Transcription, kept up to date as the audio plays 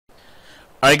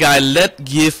Alright guys, let's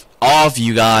give all of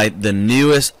you guys the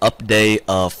newest update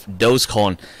of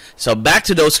Dogecoin. So back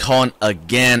to Dogecoin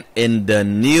again in the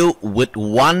new with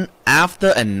one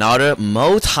after another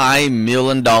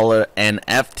multi-million-dollar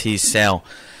NFT sale.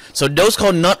 So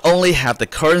Dogecoin not only have the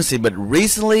currency, but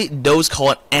recently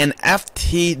Dogecoin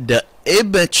NFT, the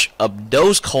image of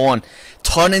Dogecoin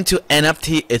turned into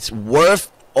NFT, it's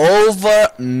worth over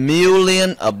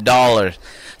 $millions.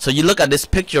 So you look at this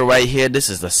picture right here, this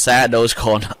is the sad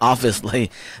Dogecoin. Obviously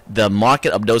the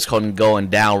market of Dogecoin going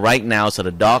down right now, so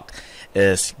the dog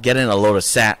is getting a lot of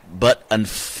sad. But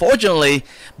unfortunately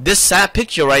this sad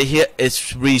picture right here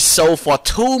is resold for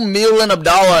 $2 million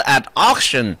at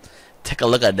auction. Take a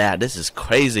look at that. This is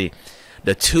crazy.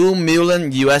 The 2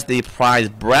 million USD price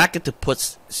bracket to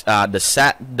put the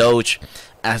sad Doge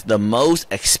as the most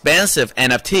expensive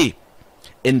NFT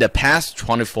in the past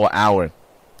 24 hours.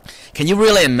 Can you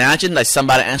really imagine like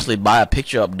somebody actually buy a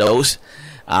picture of those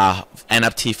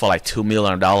NFT for like $2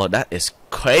 million? That is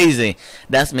crazy.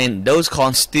 That means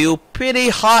Dogecoin still pretty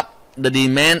hot. The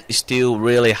demand is still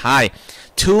really high.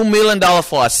 $2 million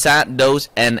for a sad Doge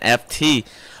NFT.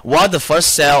 While the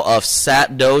first sale of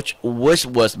sad Doge, which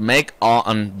was made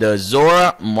on the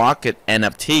Zora market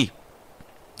NFT,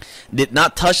 did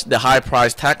not touch the high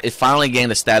price tag, it finally gained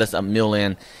the status of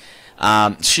million.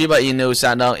 Shiba Inu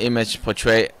sad Doge image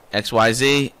portray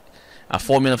XYZ,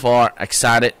 4 million for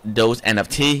excited Doge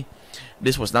NFT.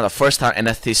 This was not the first time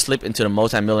NFT slipped into the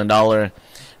multi-million-dollar.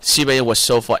 Shiba Inu was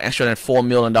sold for extra than $4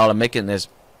 million, making this.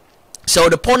 So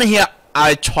the point here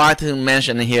I try to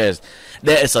mention here is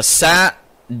there is a sad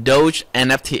Doge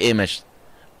NFT image.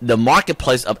 The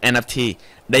marketplace of NFT,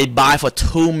 they buy for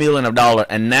 $2 million,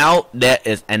 and now there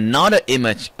is another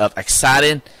image of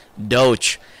exciting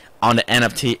Doge on the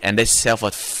NFT, and they sell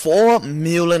for $4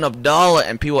 million,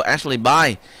 and people actually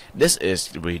buy. This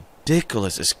is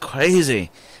ridiculous. It's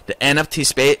crazy. The NFT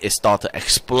space is start to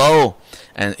explode,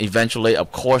 and eventually,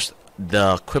 of course,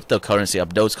 the cryptocurrency of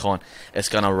Dogecoin is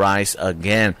gonna rise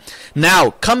again. Now,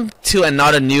 come to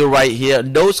another news right here.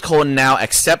 Dogecoin now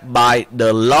accepted by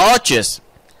the largest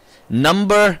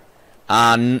number,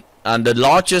 the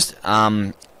largest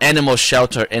animal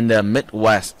shelter in the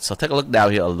Midwest. So take a look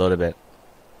down here a little bit.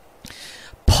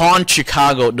 Pond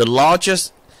Chicago, the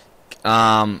largest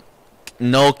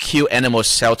no kill animal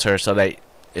shelter. So they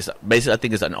is basically, I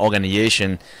think it's an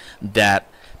organization that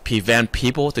prevent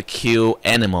people to kill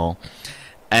animal,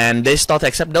 and they start to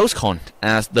accept Dogecoin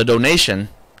as the donation.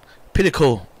 Pretty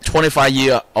cool.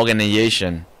 25-year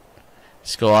organization.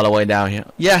 Let's go all the way down here.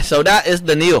 Yeah, so that is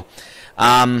the new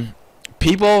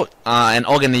people and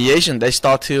organization, they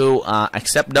start to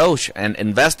accept Doge, and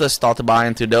investors start to buy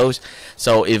into Doge.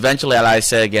 So eventually, like I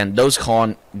said again,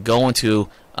 Dogecoin going to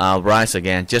rise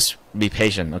again. Just be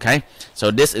patient, okay? So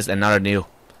this is another new.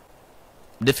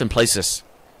 Different places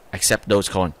accept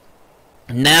Dogecoin.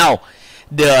 Now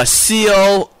the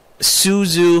CEO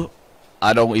Suzu,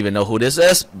 I don't even know who this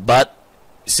is, but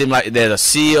it seems like they're the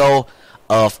CEO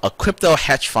of a crypto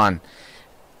hedge fund.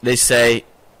 They say,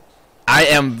 I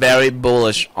am very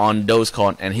bullish on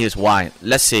Dogecoin, and here's why.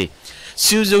 Let's see.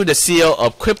 Suzu, the CEO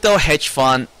of crypto hedge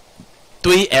fund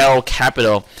 3L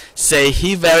Capital, say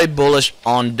he very bullish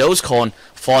on Dogecoin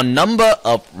for a number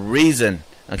of reasons.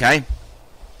 Okay.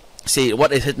 See,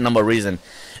 what is his number reason?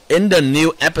 In the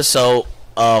new episode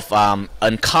of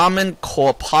Uncommon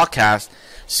Core podcast,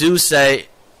 Suzu say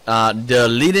the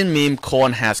leading meme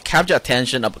coin has captured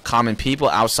attention of common people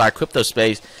outside crypto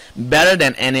space better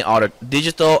than any other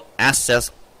digital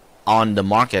assets on the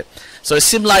market. So it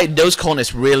seems like Dogecoin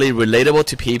is really relatable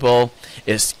to people.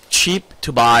 It's cheap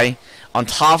to buy. On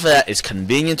top of that, it's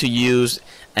convenient to use,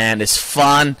 and it's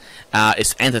fun.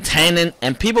 It's entertaining,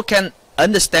 and people can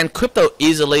understand crypto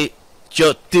easily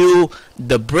just through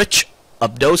the bridge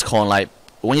of Dogecoin. Like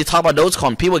when you talk about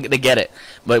Dogecoin, people they get it,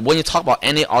 but when you talk about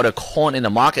any other coin in the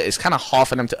market, it's kind of hard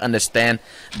for them to understand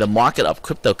the market of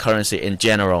cryptocurrency in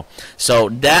general. So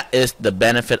that is the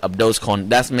benefit of Dogecoin.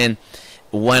 That's mean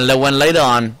when later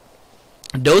on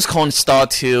Dogecoin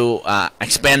start to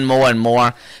expand more and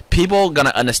more, people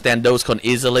gonna understand Dogecoin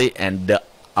easily, and the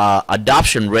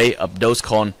adoption rate of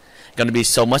Dogecoin gonna be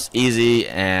so much easy,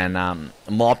 and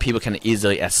more people can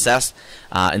easily access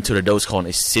into the Dogecoin.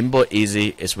 It's simple,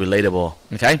 easy, it's relatable.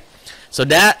 Okay, so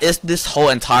that is this whole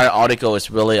entire article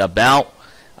is really about.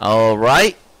 All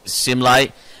right, seem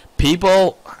like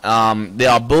people they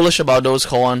are bullish about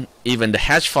Dogecoin. Even the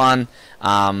hedge fund,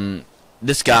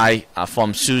 this guy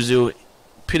from Suzu,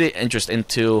 pretty interested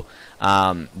into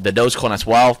the Dogecoin as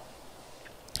well.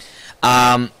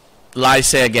 like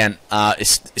say again, it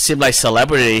seems like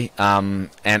celebrity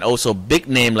and also big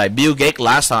name like Bill Gates.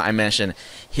 Last time I mentioned,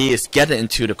 he is getting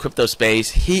into the crypto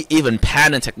space. He even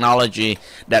patented technology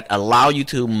that allow you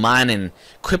to mine in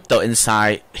crypto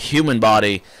inside human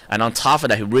body. And on top of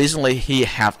that, recently he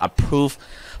have approved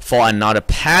for another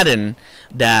patent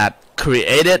that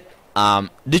created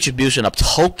distribution of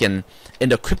token in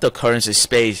the cryptocurrency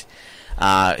space.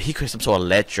 He created some sort of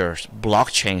ledger,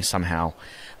 blockchain somehow,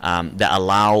 that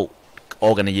allow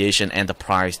organization,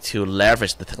 enterprise to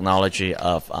leverage the technology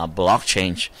of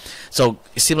blockchain. So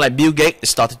it seems like Bill Gates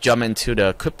started to jump into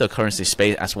the cryptocurrency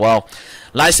space as well.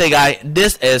 Like I say, guys,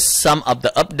 this is some of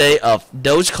the update of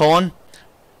Dogecoin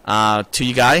to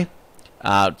you guys.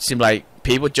 Seems like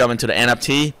people jump into the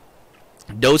NFT.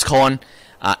 Dogecoin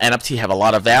NFT have a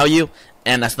lot of value,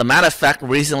 and as a matter of fact,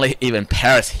 recently even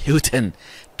Paris Hilton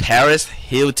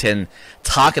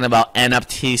talking about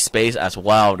NFT space as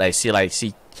well. They see like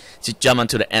she jump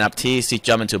into the NFT, she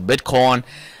jump into Bitcoin,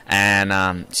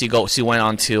 and she went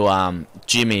on to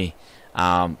Jimmy,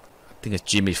 I think it's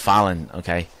Jimmy Fallon.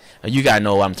 Okay, you guys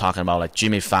know what I'm talking about. Like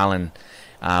Jimmy Fallon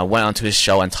went onto his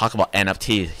show and talked about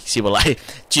NFT. She was like,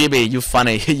 Jimmy, you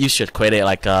funny, you should create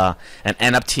like an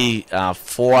NFT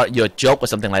for your joke or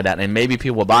something like that, and maybe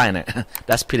people were buying it.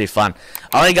 That's pretty fun.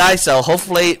 Alright guys, so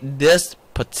hopefully this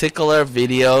particular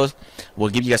video will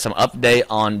give you guys some update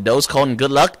on Dogecoin.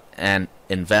 Good luck and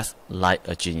invest like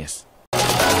a genius.